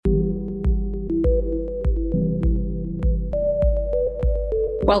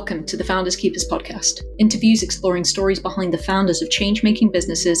Welcome to the Founders Keepers podcast, interviews exploring stories behind the founders of change-making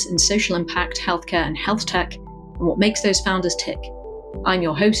businesses in social impact, healthcare and health tech, and what makes those founders tick. I'm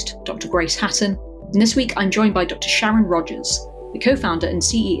your host, Dr. Grace Hatton, and this week I'm joined by Dr. Sharon Rogers, the co-founder and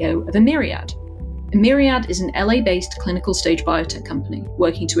CEO of AmyriAD. AmyriAD is an LA-based clinical stage biotech company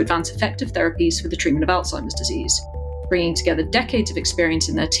working to advance effective therapies for the treatment of Alzheimer's disease, bringing together decades of experience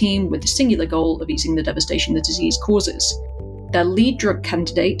in their team with the singular goal of easing the devastation the disease causes. Their lead drug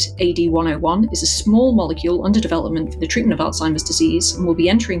candidate, AD101, is a small molecule under development for the treatment of Alzheimer's disease and will be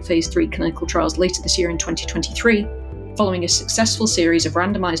entering phase 3 clinical trials later this year in 2023, following a successful series of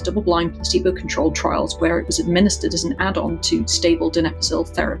randomized double-blind placebo-controlled trials where it was administered as an add-on to stable donepezil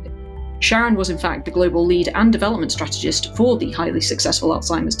therapy. Sharon was in fact the global lead and development strategist for the highly successful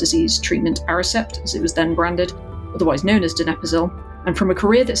Alzheimer's disease treatment Aricept, as it was then branded, otherwise known as donepezil. And from a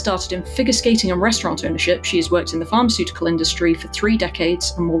career that started in figure skating and restaurant ownership, she has worked in the pharmaceutical industry for 3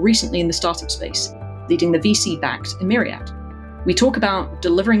 decades and more recently in the startup space, leading the VC-backed AmyriAD. We talk about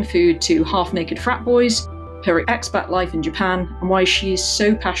delivering food to half-naked frat boys, her expat life in Japan, and why she is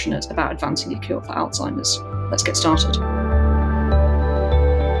so passionate about advancing a cure for Alzheimer's. Let's get started.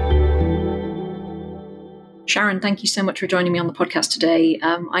 Sharon, thank you so much for joining me on the podcast today.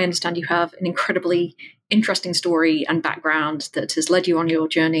 I understand you have an incredibly interesting story and background that has led you on your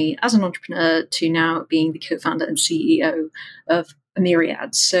journey as an entrepreneur to now being the co-founder and CEO of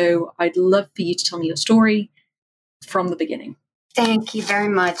AmyriAD. So I'd love for you to tell me your story from the beginning. Thank you very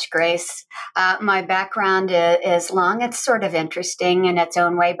much, Grace. My background is long. It's sort of interesting in its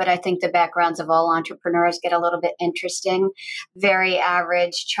own way, but I think the backgrounds of all entrepreneurs get a little bit interesting. Very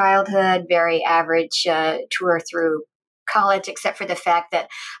average childhood, very average tour through college, except for the fact that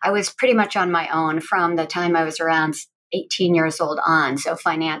I was pretty much on my own from the time I was around 18 years old on. So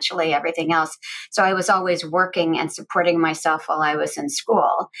financially, everything else. So I was always working and supporting myself while I was in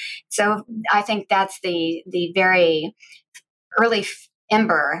school. So I think that's the very early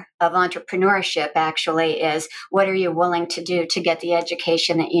ember of entrepreneurship actually is what are you willing to do to get the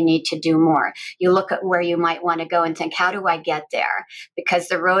education that you need to do more? You look at where you might want to go and think, how do I get there? Because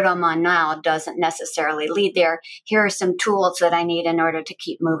the road I'm on now doesn't necessarily lead there. Here are some tools that I need in order to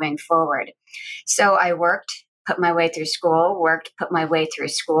keep moving forward. So I worked, put my way through school,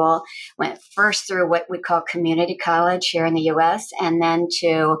 went first through what we call community college here in the U.S., and then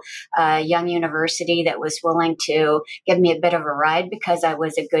to a young university that was willing to give me a bit of a ride because I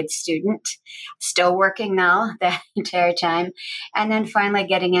was a good student, still working now that entire time, and then finally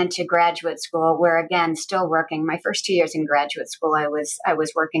getting into graduate school where, again, still working. My first 2 years in graduate school, I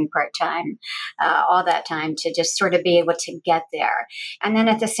was working part-time all that time to just sort of be able to get there. And then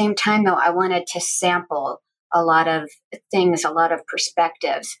at the same time, though, I wanted to sample a lot of things, a lot of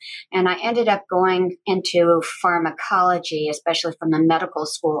perspectives. And I ended up going into pharmacology, especially from the medical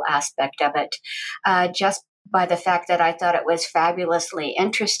school aspect of it, just by the fact that I thought it was fabulously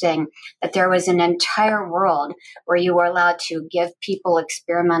interesting that there was an entire world where you were allowed to give people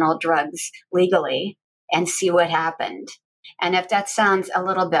experimental drugs legally and see what happened. And if that sounds a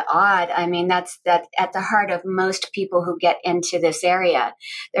little bit odd, I mean, that's at the heart of most people who get into this area.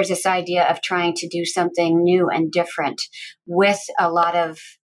 There's this idea of trying to do something new and different with a lot of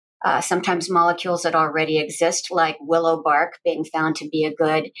sometimes molecules that already exist, like willow bark being found to be a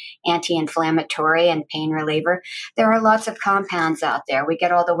good anti-inflammatory and pain reliever. There are lots of compounds out there. We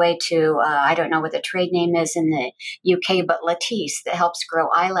get all the way to, I don't know what the trade name is in the UK, but Latisse that helps grow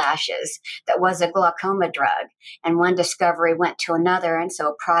eyelashes. That was a glaucoma drug. And one discovery went to another. And so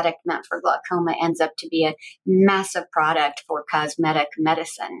a product meant for glaucoma ends up to be a massive product for cosmetic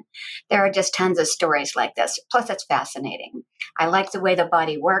medicine. There are just tons of stories like this. Plus, it's fascinating. I like the way the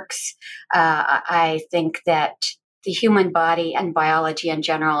body works. I think that the human body and biology in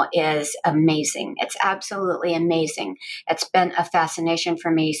general is amazing. It's absolutely amazing. It's been a fascination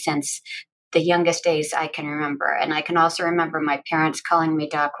for me since the youngest days I can remember. And I can also remember my parents calling me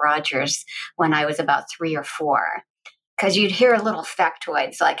Doc Rogers when I was about 3 or 4. Because you'd hear little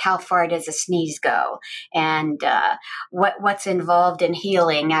factoids like how far does a sneeze go and what's involved in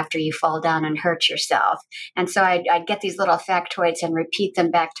healing after you fall down and hurt yourself. And so I'd get these little factoids and repeat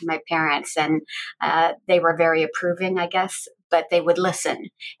them back to my parents. And they were very approving, I guess, but they would listen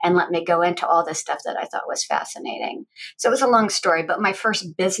and let me go into all this stuff that I thought was fascinating. So it was a long story, but my first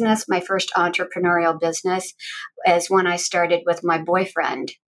entrepreneurial business is when I started with my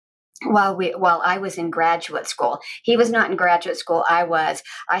boyfriend. while I was in graduate school. He was not in graduate school. I was.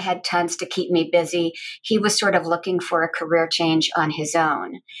 I had tons to keep me busy. He was sort of looking for a career change on his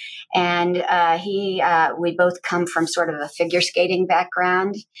own. And we both come from sort of a figure skating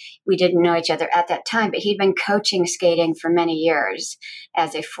background. We didn't know each other at that time, but he'd been coaching skating for many years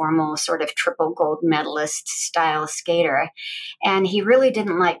as a formal sort of triple gold medalist style skater. And he really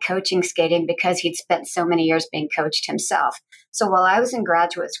didn't like coaching skating because he'd spent so many years being coached himself. So while I was in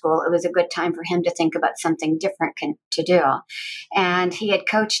graduate school, it was a good time for him to think about something different to do. And he had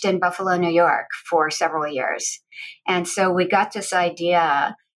coached in Buffalo, New York for several years. And so we got this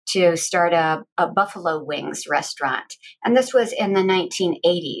idea to start a buffalo wings restaurant. And this was in the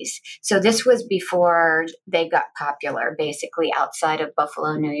 1980s. So this was before they got popular, basically outside of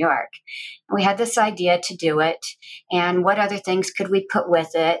Buffalo, New York. And we had this idea to do it. And what other things could we put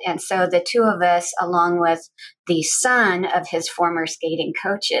with it? And so the two of us, along with the son of his former skating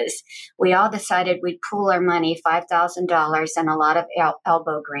coaches, we all decided we'd pool our money, $5,000 and a lot of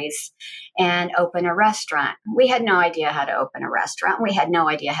elbow grease, and open a restaurant. We had no idea how to open a restaurant. We had no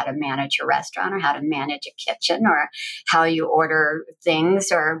idea how to manage a restaurant or how to manage a kitchen or how you order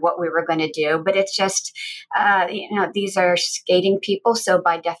things or what we were going to do. But it's just, these are skating people. So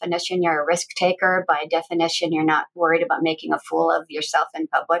by definition, you're a risk taker. By definition, you're not worried about making a fool of yourself in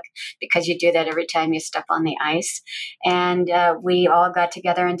public because you do that every time you step on the ice. And we all got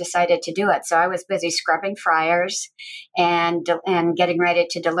together and decided to do it. So I was busy scrubbing fryers and getting ready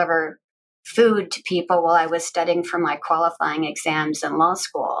to deliver food to people while I was studying for my qualifying exams in law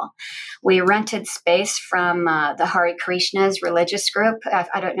school. We rented space from the Hare Krishna's religious group.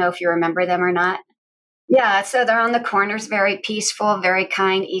 I don't know if you remember them or not. Yeah, so they're on the corners, very peaceful, very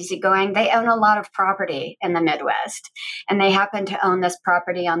kind, easygoing. They own a lot of property in the Midwest, and they happen to own this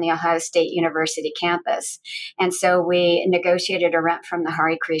property on the Ohio State University campus. And so we negotiated a rent from the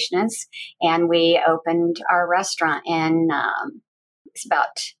Hare Krishnas, and we opened our restaurant in it's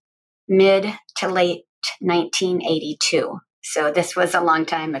about mid to late 1982. So this was a long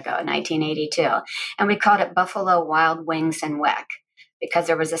time ago, 1982. And we called it Buffalo Wild Wings and Weck, because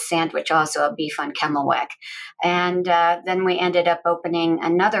there was a sandwich, also a beef on Kemmelweck. And then we ended up opening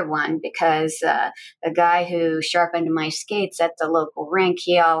another one because the guy who sharpened my skates at the local rink,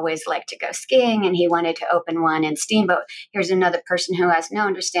 he always liked to go skiing, and he wanted to open one in Steamboat. Here's another person who has no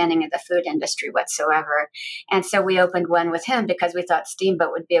understanding of the food industry whatsoever. And so we opened one with him because we thought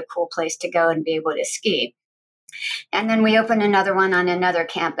Steamboat would be a cool place to go and be able to ski. And then we opened another one on another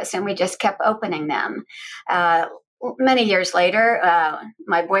campus, and we just kept opening them. Many years later,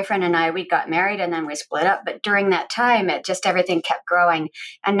 my boyfriend and we got married, and then we split up. But during that time, everything kept growing.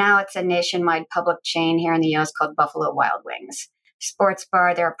 And now it's a nationwide public chain here in the U.S. called Buffalo Wild Wings. Sports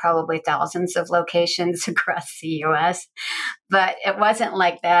bar, there are probably thousands of locations across the U.S. But it wasn't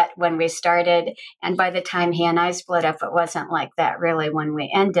like that when we started. And by the time he and I split up, it wasn't like that really when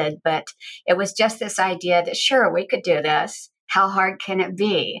we ended. But it was just this idea that, sure, we could do this. How hard can it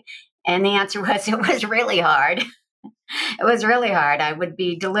be? And the answer was, it was really hard. It was really hard. I would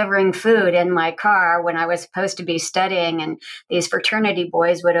be delivering food in my car when I was supposed to be studying, and these fraternity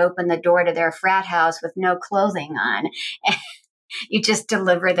boys would open the door to their frat house with no clothing on. You just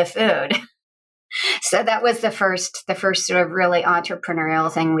deliver the food. So that was the first sort of really entrepreneurial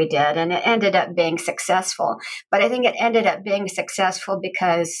thing we did, and it ended up being successful. But I think it ended up being successful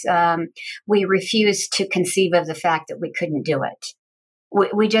because we refused to conceive of the fact that we couldn't do it.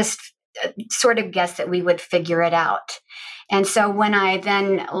 We just sort of guessed that we would figure it out. And so when I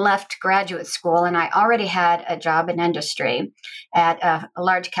then left graduate school, and I already had a job in industry at a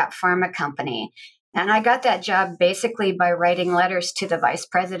large cap pharma company, and I got that job basically by writing letters to the vice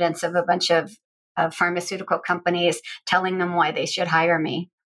presidents of a bunch of pharmaceutical companies telling them why they should hire me.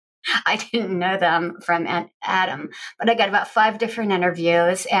 I didn't know them from Adam, but I got about 5 different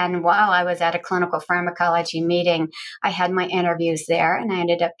interviews. And while I was at a clinical pharmacology meeting, I had my interviews there, and I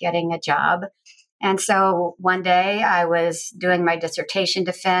ended up getting a job. And so one day I was doing my dissertation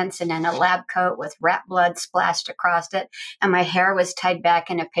defense and in a lab coat with rat blood splashed across it, and my hair was tied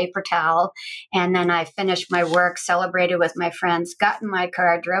back in a paper towel. And then I finished my work, celebrated with my friends, got in my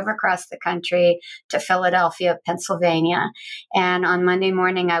car, drove across the country to Philadelphia, Pennsylvania. And on Monday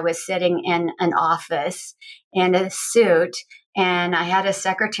morning, I was sitting in an office in a suit, and I had a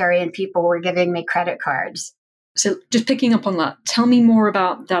secretary, and people were giving me credit cards. So just picking up on that, tell me more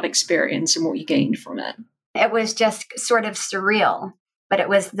about that experience and what you gained from it. It was just sort of surreal, but it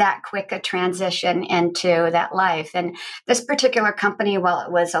was that quick a transition into that life. And this particular company, while it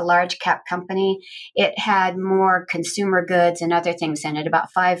was a large cap company, it had more consumer goods and other things in it,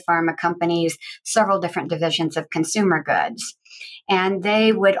 about 5 pharma companies, several different divisions of consumer goods. And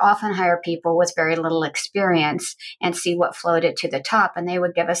they would often hire people with very little experience and see what floated to the top. And they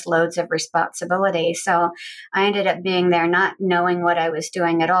would give us loads of responsibility. So I ended up being there, not knowing what I was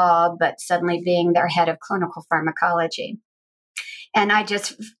doing at all, but suddenly being their head of clinical pharmacology. And I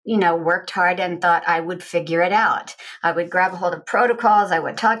just, worked hard and thought I would figure it out. I would grab a hold of protocols. I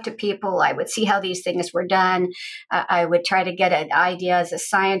would talk to people. I would see how these things were done. I would try to get an idea as a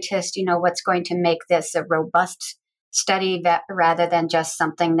scientist, what's going to make this a robust study that rather than just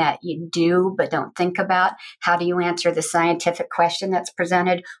something that you do but don't think about. How do you answer the scientific question that's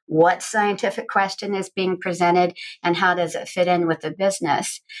presented? What scientific question is being presented, and how does it fit in with the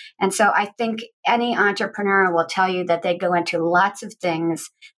business? And so I think any entrepreneur will tell you that they go into lots of things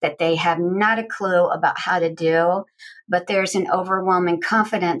that they have not a clue about how to do, but there's an overwhelming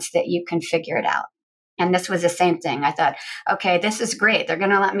confidence that you can figure it out. And this was the same thing. I thought, okay, this is great. They're going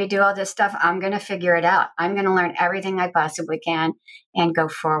to let me do all this stuff. I'm going to figure it out. I'm going to learn everything I possibly can and go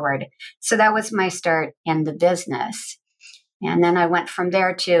forward. So that was my start in the business. And then I went from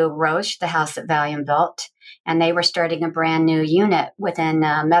there to Roche, the house that Valium built, and they were starting a brand new unit within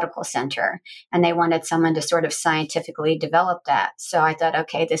a medical center. And they wanted someone to sort of scientifically develop that. So I thought,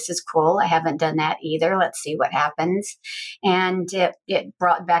 okay, this is cool. I haven't done that either. Let's see what happens. And it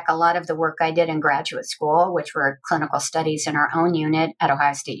brought back a lot of the work I did in graduate school, which were clinical studies in our own unit at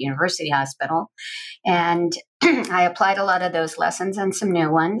Ohio State University Hospital. And I applied a lot of those lessons and some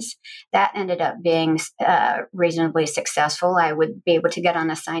new ones. That ended up being reasonably successful. I would be able to get on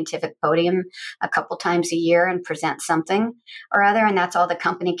a scientific podium a couple times a year and present something or other. And that's all the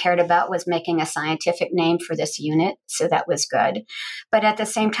company cared about, was making a scientific name for this unit. So that was good. But at the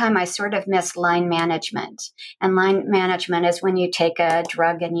same time, I sort of missed line management. And line management is when you take a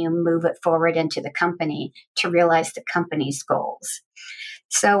drug and you move it forward into the company to realize the company's goals.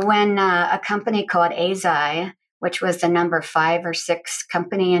 So when a company called Eisai, which was the number 5 or 6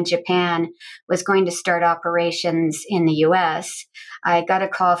 company in Japan, was going to start operations in the US, I got a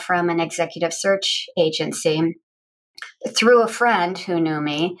call from an executive search agency through a friend who knew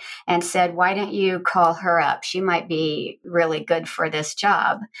me and said, why don't you call her up? She might be really good for this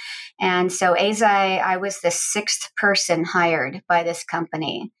job. And so Eisai, I was the 6th person hired by this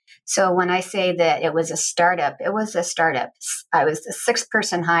company. So when I say that it was a startup, it was a startup. I was the 6th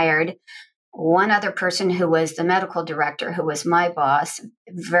person hired. One other person who was the medical director, who was my boss,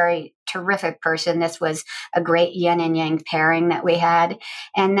 very terrific person. This was a great yin and yang pairing that we had.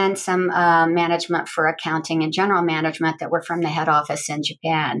 And then some management for accounting and general management that were from the head office in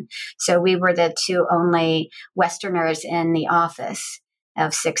Japan. So we were the 2 only Westerners in the office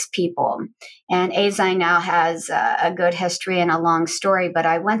of 6 people. And Eisai now has a good history and a long story, but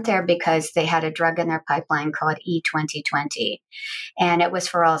I went there because they had a drug in their pipeline called E2020, and it was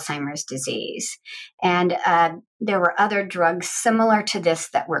for Alzheimer's disease. And there were other drugs similar to this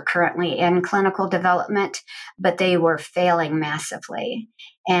that were currently in clinical development, but they were failing massively.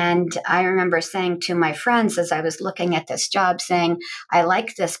 And I remember saying to my friends as I was looking at this job, saying, I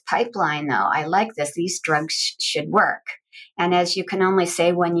like this pipeline, though. I like this. These drugs should work. And as you can only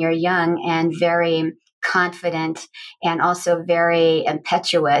say when you're young and very confident and also very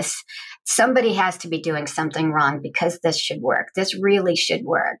impetuous, somebody has to be doing something wrong because this should work. This really should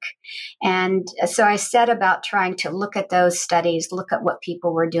work. And so I set about trying to look at those studies, look at what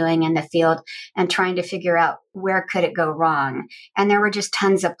people were doing in the field, and trying to figure out where could it go wrong. And there were just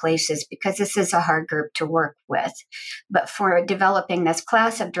tons of places because this is a hard group to work with. But for developing this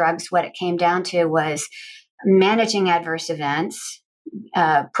class of drugs, what it came down to was managing adverse events,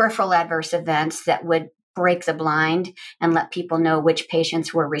 peripheral adverse events that would break the blind and let people know which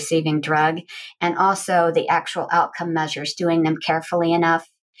patients were receiving drug, and also the actual outcome measures, doing them carefully enough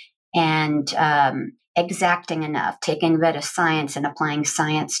and exacting enough, taking a bit of science and applying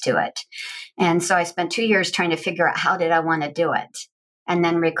science to it. And so I spent 2 years trying to figure out how did I want to do it. And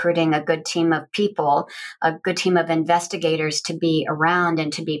then recruiting a good team of people, a good team of investigators to be around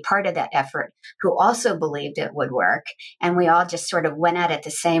and to be part of that effort, who also believed it would work. And we all just sort of went at it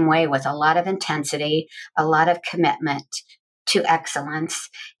the same way, with a lot of intensity, a lot of commitment to excellence,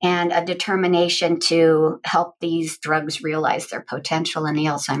 and a determination to help these drugs realize their potential in the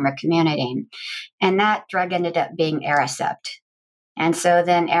Alzheimer community. And that drug ended up being Aricept. And so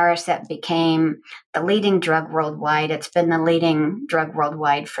then Aricept became the leading drug worldwide. It's been the leading drug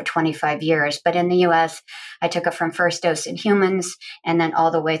worldwide for 25 years. But in the US, I took it from first dose in humans and then all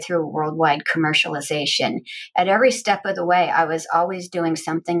the way through worldwide commercialization. At every step of the way, I was always doing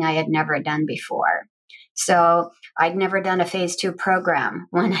something I had never done before. So I'd never done a phase 2 program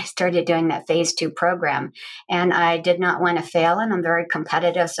when I started doing that phase 2 program. And I did not want to fail. And I'm very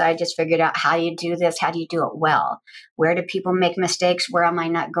competitive. So I just figured out, how do you do this? How do you do it well? Where do people make mistakes? Where am I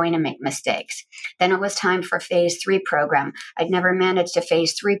not going to make mistakes? Then it was time for phase 3 program. I'd never managed a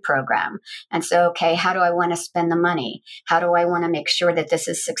phase 3 program. And so, okay, how do I want to spend the money? How do I want to make sure that this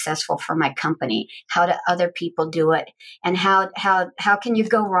is successful for my company? How do other people do it? And how can you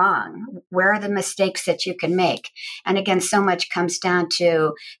go wrong? Where are the mistakes that you can make? And again, so much comes down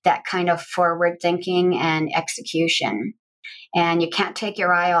to that kind of forward thinking and execution. And you can't take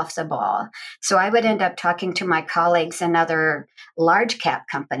your eye off the ball. So I would end up talking to my colleagues in other large cap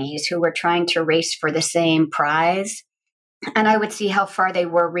companies who were trying to race for the same prize. And I would see how far they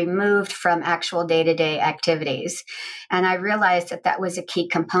were removed from actual day-to-day activities. And I realized that that was a key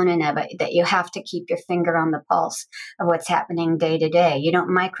component of it, that you have to keep your finger on the pulse of what's happening day to day. You don't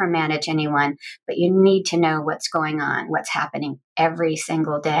micromanage anyone, but you need to know what's going on, what's happening every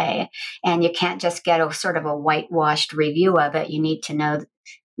single day. And you can't just get a sort of a whitewashed review of it. You need to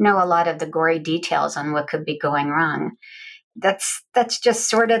know a lot of the gory details on what could be going wrong. That's just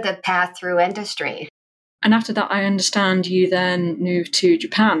sort of the path through industry. And after that, I understand you then moved to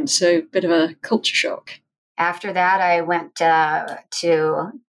Japan, so a bit of a culture shock. After that, I went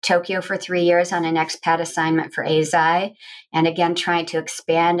to Tokyo for 3 years on an expat assignment for Eisai, and again, trying to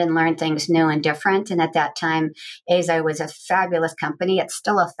expand and learn things new and different. And at that time, Eisai was a fabulous company. It's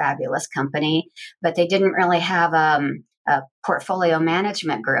still a fabulous company, but they didn't really have a portfolio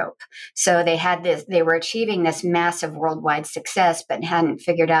management group. So they were achieving this massive worldwide success, but hadn't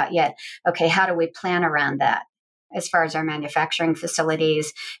figured out yet, okay, how do we plan around that? As far as our manufacturing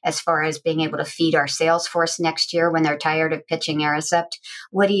facilities, as far as being able to feed our sales force next year when they're tired of pitching Aricept.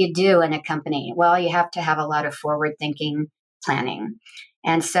 What do you do in a company? Well, you have to have a lot of forward thinking planning.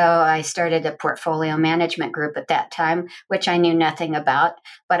 And so I started a portfolio management group at that time, which I knew nothing about,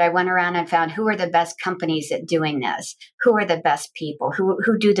 but I went around and found who are the best companies at doing this, who are the best people,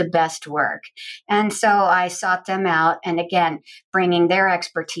 who do the best work. And so I sought them out, and again, bringing their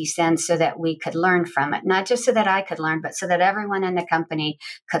expertise in so that we could learn from it, not just so that I could learn, but so that everyone in the company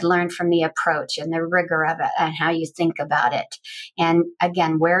could learn from the approach and the rigor of it and how you think about it. And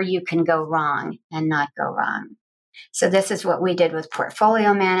again, where you can go wrong and not go wrong. So this is what we did with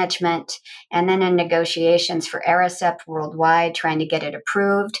portfolio management, and then in negotiations for Aricept worldwide, trying to get it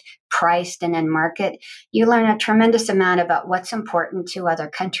approved, priced, and in market. You learn a tremendous amount about what's important to other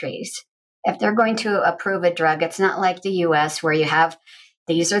countries. If they're going to approve a drug, it's not like the US where you have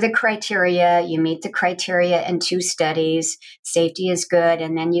these are the criteria, you meet the criteria in 2 studies, safety is good,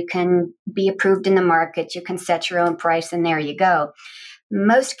 and then you can be approved in the market, you can set your own price, and there you go.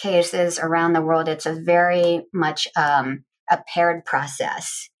 Most cases around the world, it's a very much a paired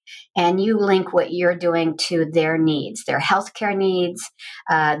process. And you link what you're doing to their needs, their healthcare needs,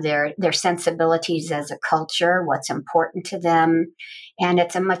 their sensibilities as a culture, what's important to them. And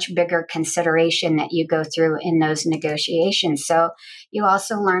it's a much bigger consideration that you go through in those negotiations. So you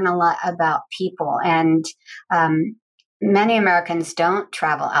also learn a lot about people. And many Americans don't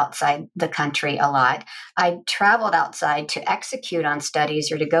travel outside the country a lot. I traveled outside to execute on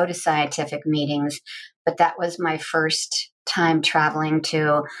studies or to go to scientific meetings, but that was my first time traveling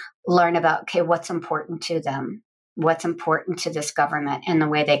to learn about, okay, what's important to them, what's important to this government and the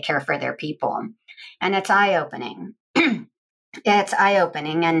way they care for their people. And it's eye-opening. It's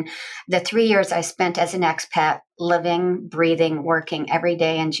eye-opening. And the 3 years I spent as an expat, living, breathing, working every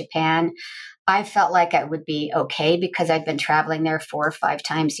day in Japan, I felt like I would be okay because I'd been traveling there 4 or 5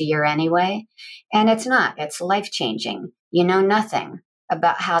 times a year anyway. And it's not. It's life-changing. You know nothing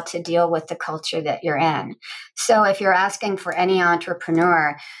about how to deal with the culture that you're in. So if you're asking for any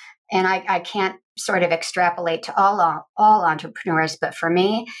entrepreneur, and I can't sort of extrapolate to all entrepreneurs, but for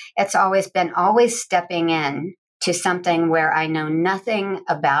me, it's always been stepping in to something where I know nothing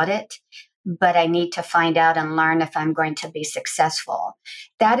about it, but I need to find out and learn if I'm going to be successful.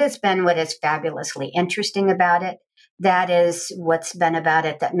 That has been what is fabulously interesting about it. That is what's been about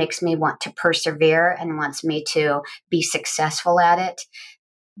it that makes me want to persevere and wants me to be successful at it.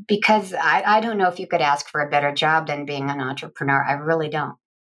 Because I don't know if you could ask for a better job than being an entrepreneur. I really don't.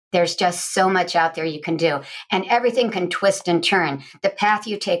 There's just so much out there you can do. And everything can twist and turn. The path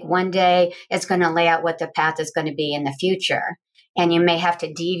you take one day is going to lay out what the path is going to be in the future. And you may have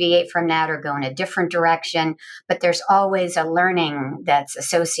to deviate from that or go in a different direction, but there's always a learning that's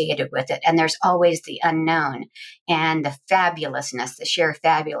associated with it. And there's always the unknown and the fabulousness, the sheer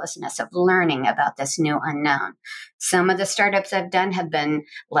fabulousness of learning about this new unknown. Some of the startups I've done have been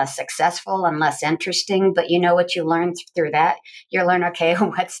less successful and less interesting, but you know what you learn through that? You learn, okay,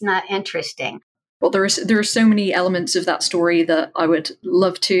 what's not interesting? Well, there are so many elements of that story that I would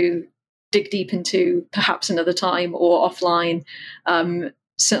love to dig deep into, perhaps another time or offline.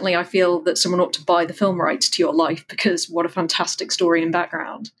 Certainly, I feel that someone ought to buy the film rights to your life, because what a fantastic story and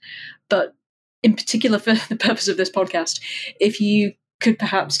background. But in particular, for the purpose of this podcast, if you could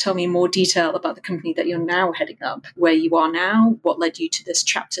perhaps tell me more detail about the company that you're now heading up, where you are now, what led you to this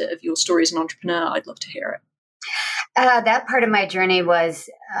chapter of your story as an entrepreneur, I'd love to hear it. That part of my journey was,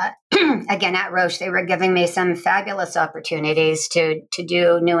 again, at Roche. They were giving me some fabulous opportunities to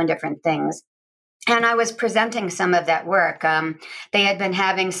do new and different things. And I was presenting some of that work. They had been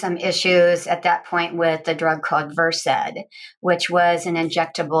having some issues at that point with a drug called Versed, which was an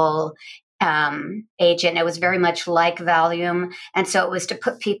injectable agent. It was very much like Valium. And so it was to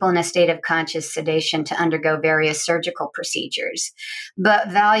put people in a state of conscious sedation to undergo various surgical procedures. But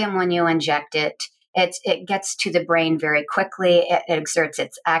Valium, when you inject it, it gets to the brain very quickly. It exerts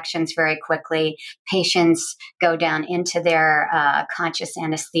its actions very quickly. Patients go down into their conscious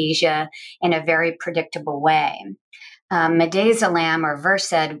anesthesia in a very predictable way. Midazolam or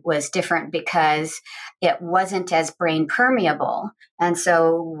Versed was different because it wasn't as brain permeable. And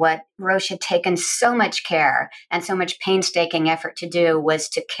so what Roche had taken so much care and so much painstaking effort to do was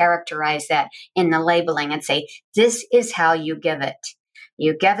to characterize that in the labeling and say, this is how you give it.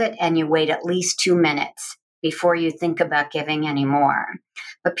 You give it and you wait at least 2 minutes before you think about giving any more.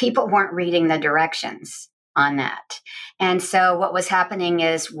 But people weren't reading the directions on that. And so what was happening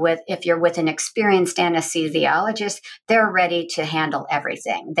is if you're with an experienced anesthesiologist, they're ready to handle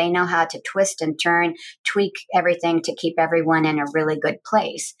everything. They know how to twist and turn, tweak everything to keep everyone in a really good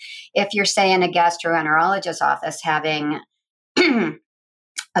place. If you're, say, in a gastroenterologist's office having a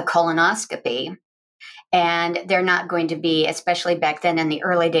colonoscopy, and they're not going to be, especially back then in the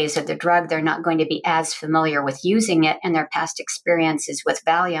early days of the drug, they're not going to be as familiar with using it, and their past experiences with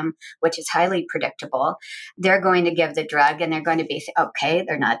Valium, which is highly predictable. They're going to give the drug and they're going to be, okay,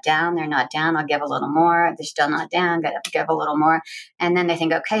 they're not down, I'll give a little more. They're still not down, gotta give a little more. And then they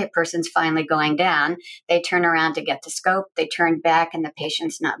think, okay, a person's finally going down. They turn around to get the scope, they turn back and the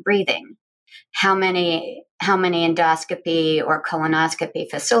patient's not breathing. How many endoscopy or colonoscopy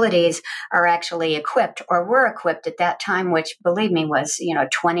facilities are actually equipped or were equipped at that time, which, believe me, was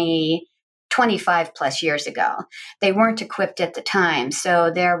 25 plus years ago. They weren't equipped at the time.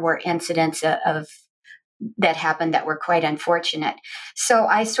 So there were incidents of that happened that were quite unfortunate. So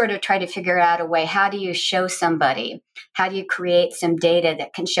I sort of try to figure out a way, how do you show somebody, how do you create some data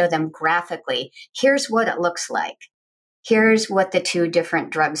that can show them graphically, here's what it looks like. Here's what the two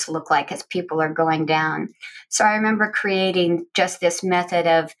different drugs look like as people are going down. So I remember creating just this method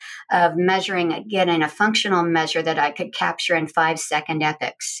of measuring, again, in a functional measure that I could capture in 5-second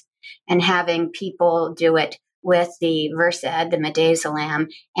epochs, and having people do it with the Versed, the midazolam,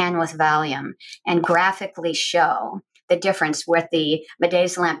 and with Valium, and graphically show the difference with the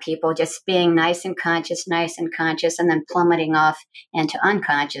midazolam people just being nice and conscious, and then plummeting off into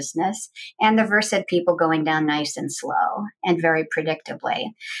unconsciousness, and the Versed people going down nice and slow and very predictably.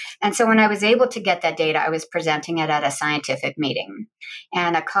 And so when I was able to get that data, I was presenting it at a scientific meeting.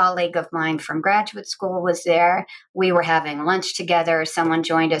 And a colleague of mine from graduate school was there. We were having lunch together. Someone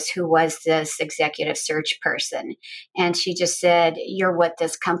joined us who was this executive search person. And she just said, you're what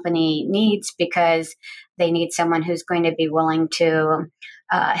this company needs, because they need someone who's going to be willing to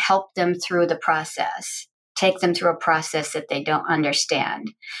help them through the process, take them through a process that they don't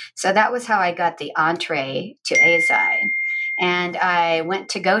understand. So that was how I got the entree to AZI. And I went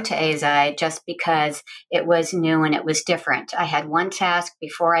to go to AZI just because it was new and it was different. I had one task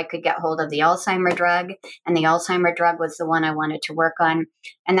before I could get hold of the Alzheimer drug, and the Alzheimer drug was the one I wanted to work on.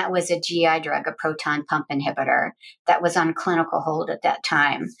 And that was a GI drug, a proton pump inhibitor, that was on clinical hold at that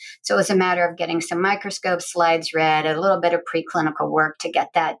time. So it was a matter of getting some microscope slides read, a little bit of preclinical work to get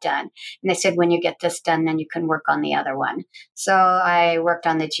that done. And they said, when you get this done, then you can work on the other one. So I worked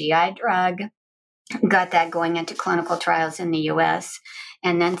on the GI drug, got that going into clinical trials in the US,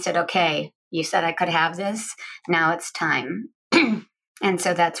 and then said, okay, you said I could have this. Now it's time. And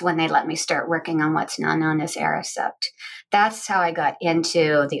so that's when they let me start working on what's now known as Aricept. That's how I got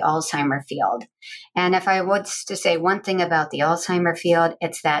into the Alzheimer field. And if I was to say one thing about the Alzheimer field,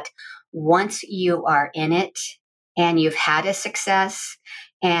 it's that once you are in it and you've had a success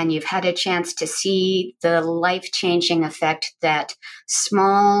and you've had a chance to see the life-changing effect that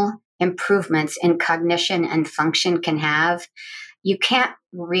small improvements in cognition and function can have, you can't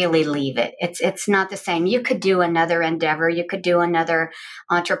really leave it. It's not the same. You could do another endeavor, you could do another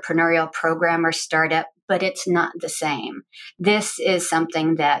entrepreneurial program or startup, but it's not the same. This is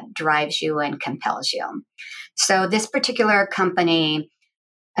something that drives you and compels you. So this particular company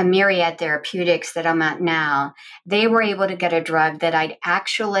AmyriAD Therapeutics that I'm at now, they were able to get a drug that I'd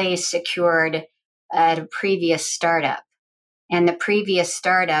actually secured at a previous startup. And the previous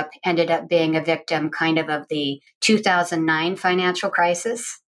startup ended up being a victim kind of the 2009 financial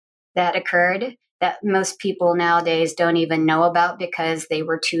crisis that occurred that most people nowadays don't even know about because they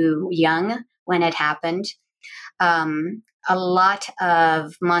were too young when it happened. A lot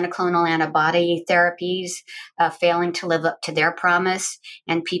of monoclonal antibody therapies failing to live up to their promise,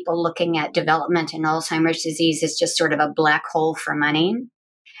 and people looking at development in Alzheimer's disease as just sort of a black hole for money.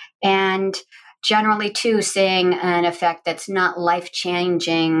 And generally, too, seeing an effect that's not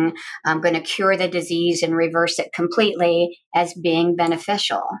life-changing, going to cure the disease and reverse it completely as being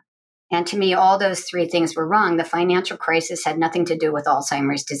beneficial. And to me, all those three things were wrong. The financial crisis had nothing to do with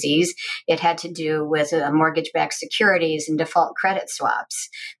Alzheimer's disease. It had to do with mortgage-backed securities and default credit swaps.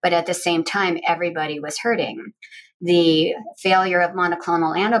 But at the same time, everybody was hurting. The failure of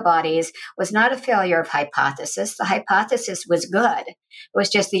monoclonal antibodies was not a failure of hypothesis. The hypothesis was good. It was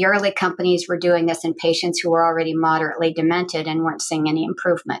just the early companies were doing this in patients who were already moderately demented and weren't seeing any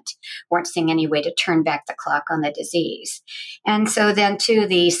improvement, weren't seeing any way to turn back the clock on the disease. And so then, too,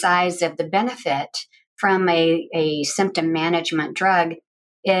 the size of the benefit from a symptom management drug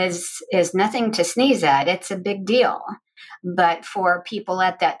is nothing to sneeze at. It's a big deal. But for people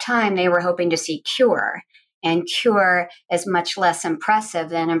at that time, they were hoping to see cure. And cure is much less impressive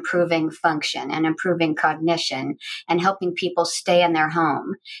than improving function and improving cognition and helping people stay in their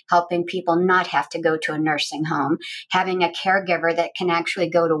home, helping people not have to go to a nursing home, having a caregiver that can actually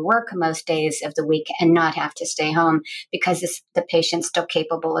go to work most days of the week and not have to stay home because the patient's still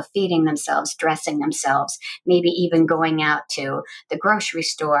capable of feeding themselves, dressing themselves, maybe even going out to the grocery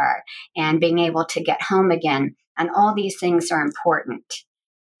store and being able to get home again. And all these things are important.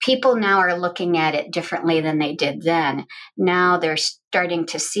 People now are looking at it differently than they did then. Now they're starting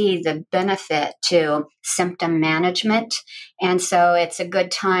to see the benefit to symptom management. And so it's a good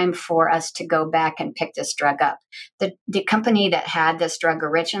time for us to go back and pick this drug up. The company that had this drug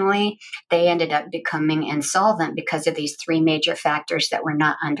originally, they ended up becoming insolvent because of these three major factors that were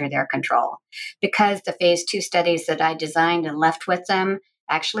not under their control. Because the phase 2 studies that I designed and left with them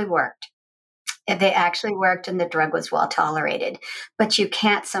actually worked. They actually worked and the drug was well tolerated. But you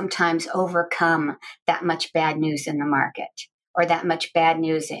can't sometimes overcome that much bad news in the market or that much bad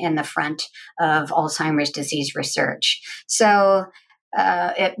news in the front of Alzheimer's disease research. So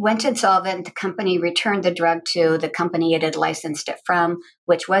it went insolvent. The company returned the drug to the company it had licensed it from,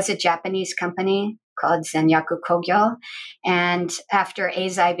 which was a Japanese company called Zenyaku Kogyo. And after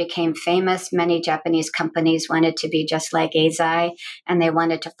Eisai became famous, many Japanese companies wanted to be just like Eisai, and they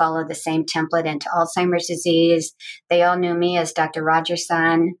wanted to follow the same template into Alzheimer's disease. They all knew me as Dr.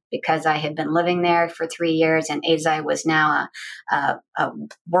 Rogers-san because I had been living there for 3 years, and Eisai was now a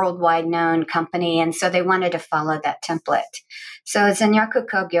worldwide known company, and so they wanted to follow that template. So Zenyaku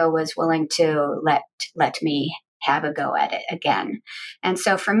Kogyo was willing to let me have a go at it again. And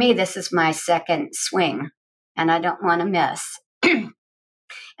so for me, this is my second swing, and I don't want to miss.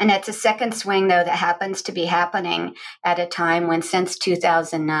 And it's a second swing, though, that happens to be happening at a time when since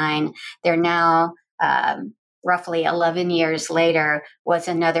 2009, they're now roughly 11 years later, was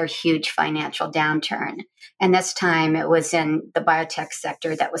another huge financial downturn. And this time it was in the biotech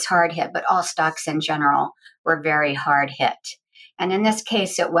sector that was hard hit, but all stocks in general were very hard hit. And in this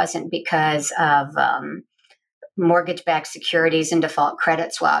case, it wasn't because of mortgage-backed securities and default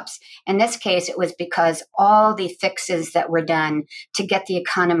credit swaps. In this case, it was because all the fixes that were done to get the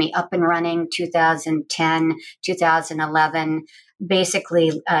economy up and running, 2010, 2011, basically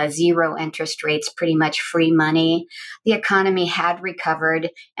zero interest rates, pretty much free money. The economy had recovered,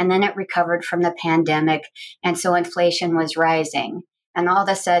 and then it recovered from the pandemic, and so inflation was rising. And all of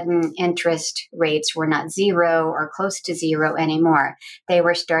a sudden, interest rates were not zero or close to zero anymore. They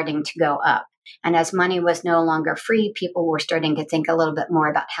were starting to go up. And as money was no longer free, people were starting to think a little bit more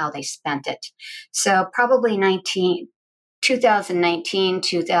about how they spent it. So probably 2019,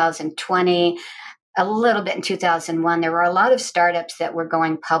 2020, a little bit in 2001, there were a lot of startups that were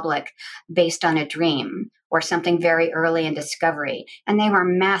going public based on a dream or something very early in discovery. And they were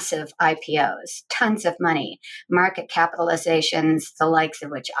massive IPOs, tons of money, market capitalizations, the likes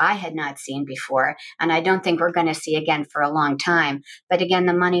of which I had not seen before. And I don't think we're going to see again for a long time. But again,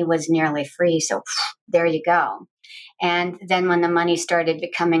 the money was nearly free. So there you go. And then when the money started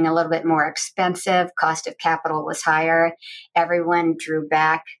becoming a little bit more expensive, cost of capital was higher, everyone drew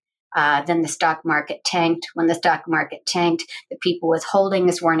back. Then the stock market tanked. When the stock market tanked, the people with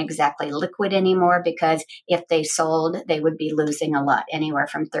holdings weren't exactly liquid anymore, because if they sold, they would be losing a lot, anywhere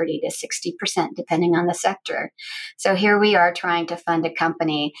from 30 to 60%, depending on the sector. So here we are trying to fund a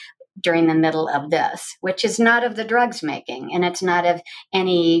company during the middle of this, which is not of the drugs making, and it's not of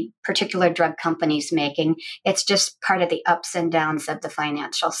any particular drug companies making. It's just part of the ups and downs of the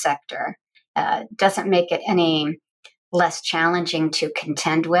financial sector. Doesn't make it any less challenging to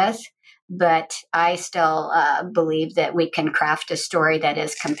contend with, but I still believe that we can craft a story that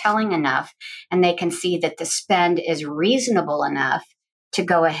is compelling enough, and they can see that the spend is reasonable enough to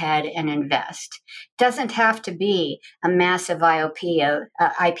go ahead and invest. Doesn't have to be a massive IPO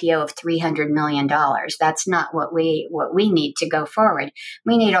of $300 million. That's not what we need to go forward.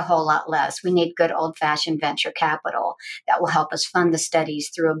 We need a whole lot less. We need good old-fashioned venture capital that will help us fund the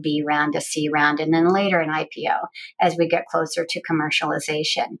studies through a B round, a C round, and then later an IPO as we get closer to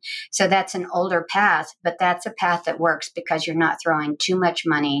commercialization. So that's an older path, but that's a path that works because you're not throwing too much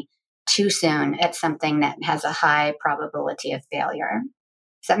money too soon at something that has a high probability of failure.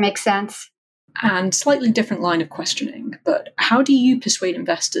 Does that make sense? And slightly different line of questioning, but how do you persuade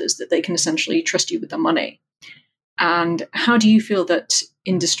investors that they can essentially trust you with their money? And how do you feel that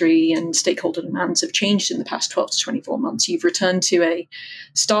industry and stakeholder demands have changed in the past 12 to 24 months? You've returned to a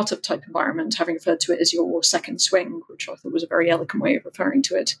startup type environment, having referred to it as your second swing, which I thought was a very eloquent way of referring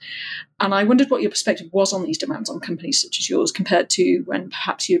to it. And I wondered what your perspective was on these demands on companies such as yours compared to when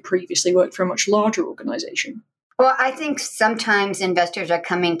perhaps you had previously worked for a much larger organization. Well, I think sometimes investors are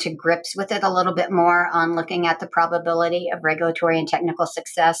coming to grips with it a little bit more on looking at the probability of regulatory and technical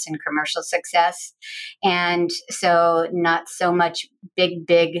success and commercial success. And so not so much big,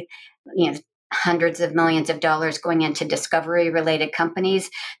 hundreds of millions of dollars going into discovery related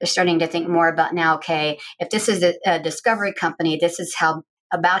companies. They're starting to think more about now, okay, if this is a discovery company, this is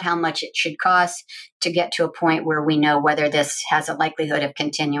about how much it should cost to get to a point where we know whether this has a likelihood of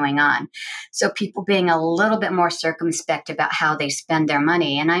continuing on. So people being a little bit more circumspect about how they spend their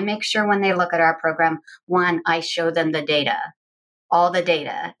money. And I make sure when they look at our program, one, I show them the data, all the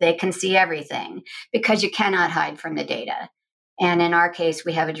data. They can see everything because you cannot hide from the data. And in our case,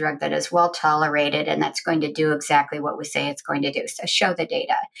 we have a drug that is well tolerated and that's going to do exactly what we say it's going to do. So show the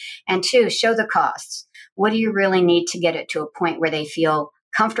data. And two, show the costs. What do you really need to get it to a point where they feel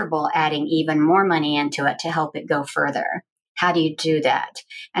comfortable adding even more money into it to help it go further? How do you do that?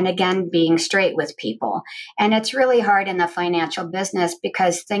 And again, being straight with people. And it's really hard in the financial business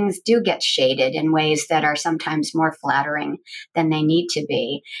because things do get shaded in ways that are sometimes more flattering than they need to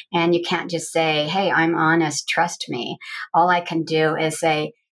be. And you can't just say, hey, I'm honest, trust me. All I can do is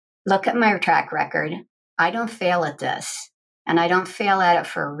say, look at my track record. I don't fail at this. And I don't fail at it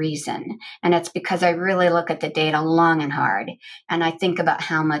for a reason. And it's because I really look at the data long and hard. And I think about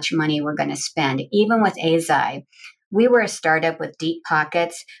how much money we're going to spend. Even with AZI, we were a startup with deep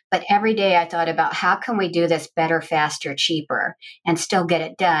pockets, but every day I thought about how can we do this better, faster, cheaper, and still get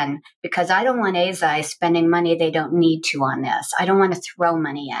it done? Because I don't want AZI spending money they don't need to on this. I don't want to throw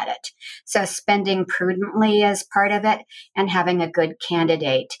money at it. So spending prudently is part of it and having a good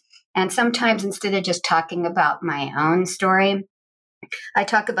candidate. And sometimes instead of just talking about my own story, I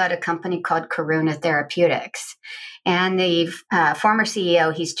talk about a company called Karuna Therapeutics. And the former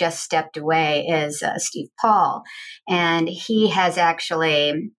CEO, he's just stepped away, is Steve Paul. And he has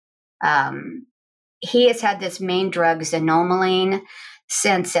actually, he has had this main drug, xanomeline,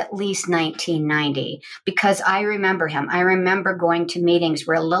 since at least 1990, because I remember him. I remember going to meetings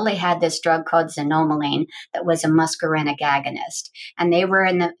where Lilly had this drug called xanomeline that was a muscarinic agonist, and they were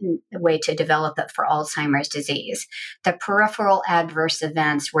in the way to develop it for Alzheimer's disease. The peripheral adverse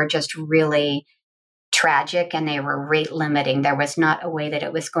events were just really tragic and they were rate limiting. There was not a way that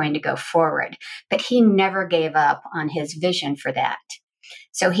it was going to go forward, but he never gave up on his vision for that.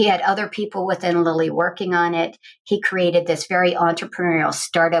 So he had other people within Lilly working on it. He created this very entrepreneurial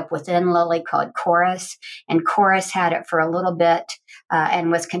startup within Lilly called Chorus, and Chorus had it for a little bit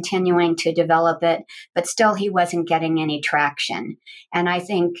and was continuing to develop it, but still he wasn't getting any traction. And I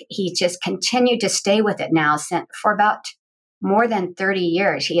think he just continued to stay with it now for about more than 30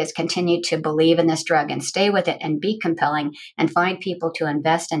 years. He has continued to believe in this drug and stay with it and be compelling and find people to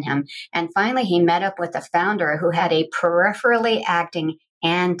invest in him. And finally, he met up with a founder who had a peripherally acting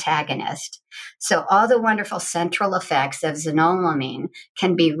antagonist. So all the wonderful central effects of xanomeline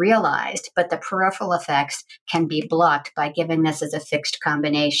can be realized, but the peripheral effects can be blocked by giving this as a fixed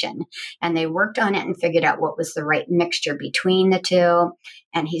combination. And they worked on it and figured out what was the right mixture between the two.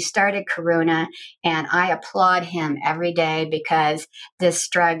 And he started Karuna, and I applaud him every day because this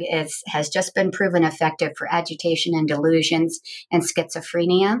drug has just been proven effective for agitation and delusions and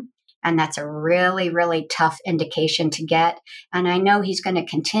schizophrenia. And that's a really, really tough indication to get. And I know he's going to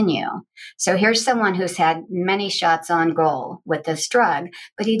continue. So here's someone who's had many shots on goal with this drug,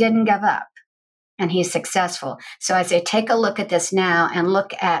 but he didn't give up. And he's successful. So I say, take a look at this now and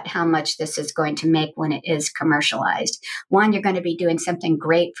look at how much this is going to make when it is commercialized. One, you're going to be doing something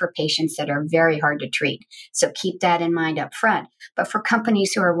great for patients that are very hard to treat. So keep that in mind up front. But for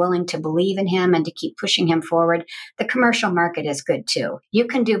companies who are willing to believe in him and to keep pushing him forward, the commercial market is good too. You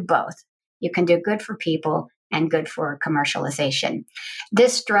can do both. You can do good for people and good for commercialization.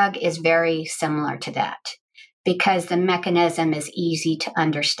 This drug is very similar to that, because the mechanism is easy to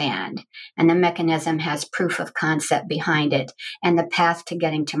understand and the mechanism has proof of concept behind it. And the path to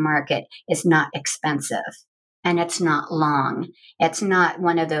getting to market is not expensive and it's not long. It's not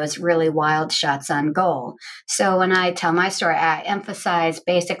one of those really wild shots on goal. So when I tell my story, I emphasize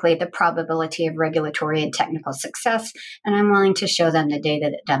basically the probability of regulatory and technical success. And I'm willing to show them the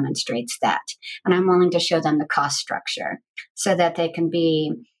data that demonstrates that. And I'm willing to show them the cost structure so that they can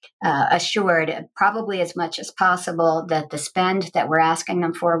be assured probably as much as possible that the spend that we're asking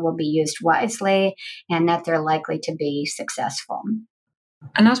them for will be used wisely and that they're likely to be successful.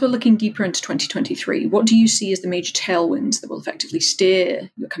 And as we're looking deeper into 2023, what do you see as the major tailwinds that will effectively steer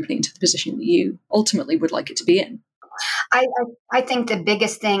your company into the position that you ultimately would like it to be in? I think the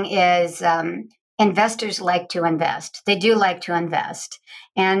biggest thing is investors like to invest. They do like to invest.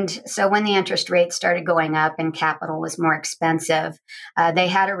 And so when the interest rates started going up and capital was more expensive, they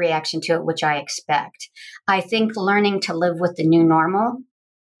had a reaction to it, which I expect. I think learning to live with the new normal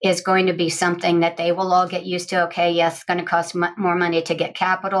is going to be something that they will all get used to. Okay, yes, it's going to cost more money to get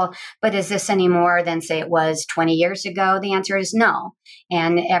capital, but is this any more than, say, it was 20 years ago? The answer is no.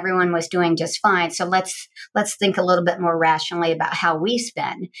 And everyone was doing just fine. So let's think a little bit more rationally about how we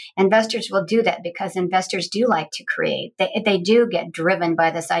spend. Investors will do that because investors do like to create. They do get driven by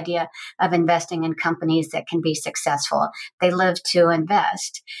this idea of investing in companies that can be successful. They live to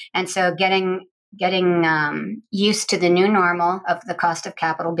invest. And so getting used to the new normal of the cost of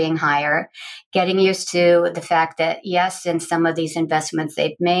capital being higher, getting used to the fact that, yes, in some of these investments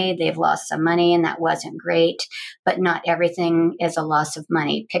they've made, they've lost some money and that wasn't great, but not everything is a loss of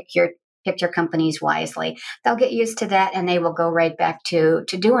money. Pick your companies wisely. They'll get used to that and they will go right back to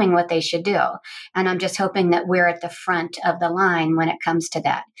doing what they should do. And I'm just hoping that we're at the front of the line when it comes to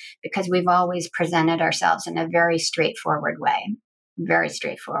that, because we've always presented ourselves in a very straightforward way. Very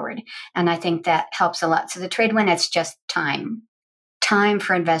straightforward. And I think that helps a lot. So the trade win, it's just time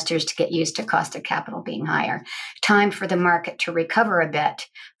for investors to get used to cost of capital being higher, time for the market to recover a bit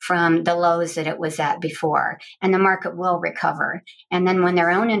from the lows that it was at before. And the market will recover. And then when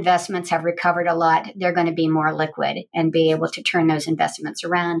their own investments have recovered a lot, they're going to be more liquid and be able to turn those investments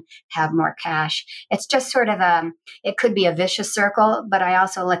around, have more cash. It's just sort of it could be a vicious circle, but I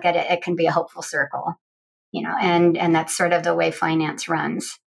also look at it can be a hopeful circle. And that's sort of the way finance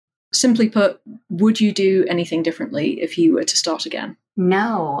runs. Simply put, would you do anything differently if you were to start again?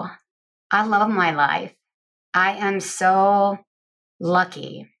 No, I love my life. I am so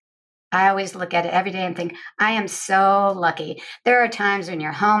lucky. I always look at it every day and think, I am so lucky. There are times when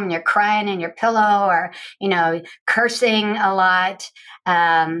you're home and you're crying in your pillow or, cursing a lot.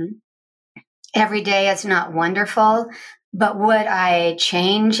 Every day is not wonderful, but would I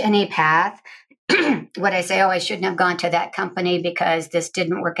change any path? Would I say, I shouldn't have gone to that company because this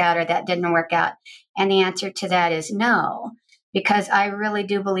didn't work out or that didn't work out? And the answer to that is no, because I really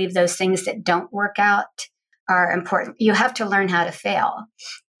do believe those things that don't work out are important. You have to learn how to fail.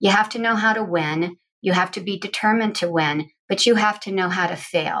 You have to know how to win. You have to be determined to win, but you have to know how to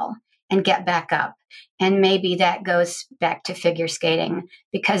fail and get back up. And maybe that goes back to figure skating,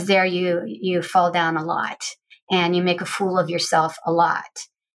 because there you fall down a lot and you make a fool of yourself a lot.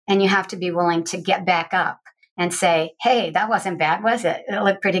 And you have to be willing to get back up and say, hey, that wasn't bad, was it? It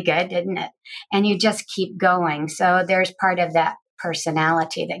looked pretty good, didn't it? And you just keep going. So there's part of that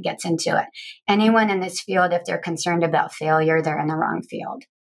personality that gets into it. Anyone in this field, if they're concerned about failure, they're in the wrong field,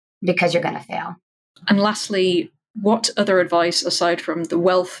 because you're going to fail. And lastly, what other advice, aside from the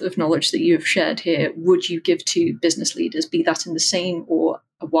wealth of knowledge that you have shared here, would you give to business leaders, be that in the same or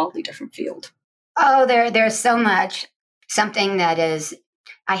a wildly different field? Oh, there's so much. Something that is,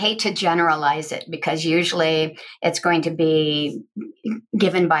 I hate to generalize it, because usually it's going to be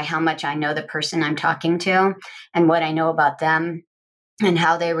given by how much I know the person I'm talking to and what I know about them and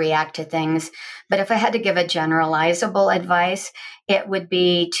how they react to things. But if I had to give a generalizable advice, it would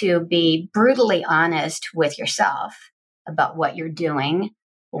be to be brutally honest with yourself about what you're doing,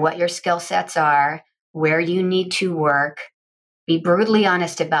 what your skill sets are, where you need to work. Be brutally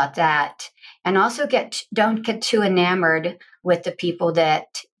honest about that. And also don't get too enamored with the people that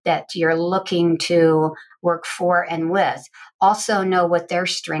that you're looking to work for and with. Also know what their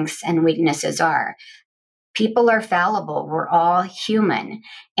strengths and weaknesses are. People are fallible. We're all human.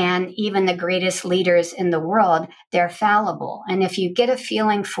 And even the greatest leaders in the world, they're fallible. And if you get a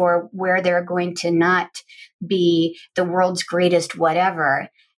feeling for where they're going to not be the world's greatest whatever,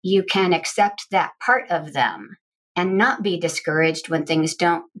 you can accept that part of them and not be discouraged when things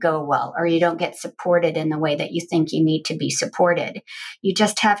don't go well or you don't get supported in the way that you think you need to be supported. You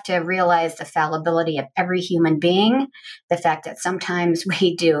just have to realize the fallibility of every human being, the fact that sometimes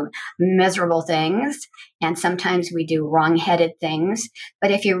we do miserable things and sometimes we do wrong-headed things.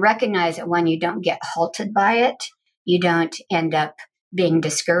 But if you recognize it when you don't get halted by it, you don't end up being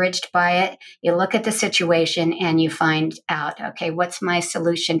discouraged by it. You look at the situation and you find out, okay, what's my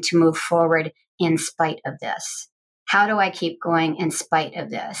solution to move forward in spite of this? How do I keep going in spite of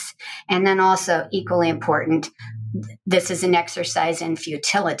this? And then also, equally important, this is an exercise in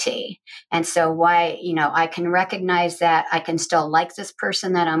futility. And so I can recognize that I can still like this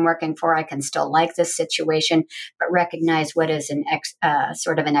person that I'm working for. I can still like this situation, but recognize what is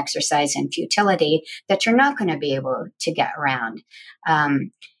sort of an exercise in futility that you're not going to be able to get around.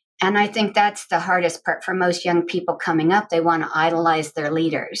 And I think that's the hardest part for most young people coming up. They want to idolize their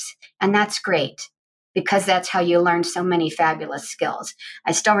leaders. And that's great, because that's how you learn so many fabulous skills.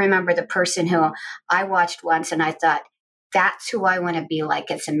 I still remember the person who I watched once and I thought, that's who I want to be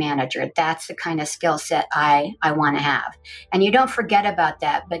like as a manager. That's the kind of skill set I want to have. And you don't forget about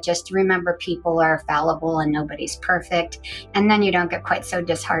that, but just remember people are fallible and nobody's perfect. And then you don't get quite so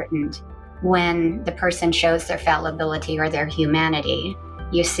disheartened when the person shows their fallibility or their humanity.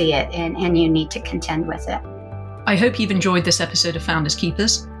 You see it and you need to contend with it. I hope you've enjoyed this episode of Founders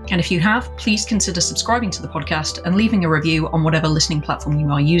Keepers. And if you have, please consider subscribing to the podcast and leaving a review on whatever listening platform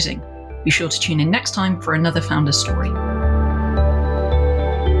you are using. Be sure to tune in next time for another Founders story.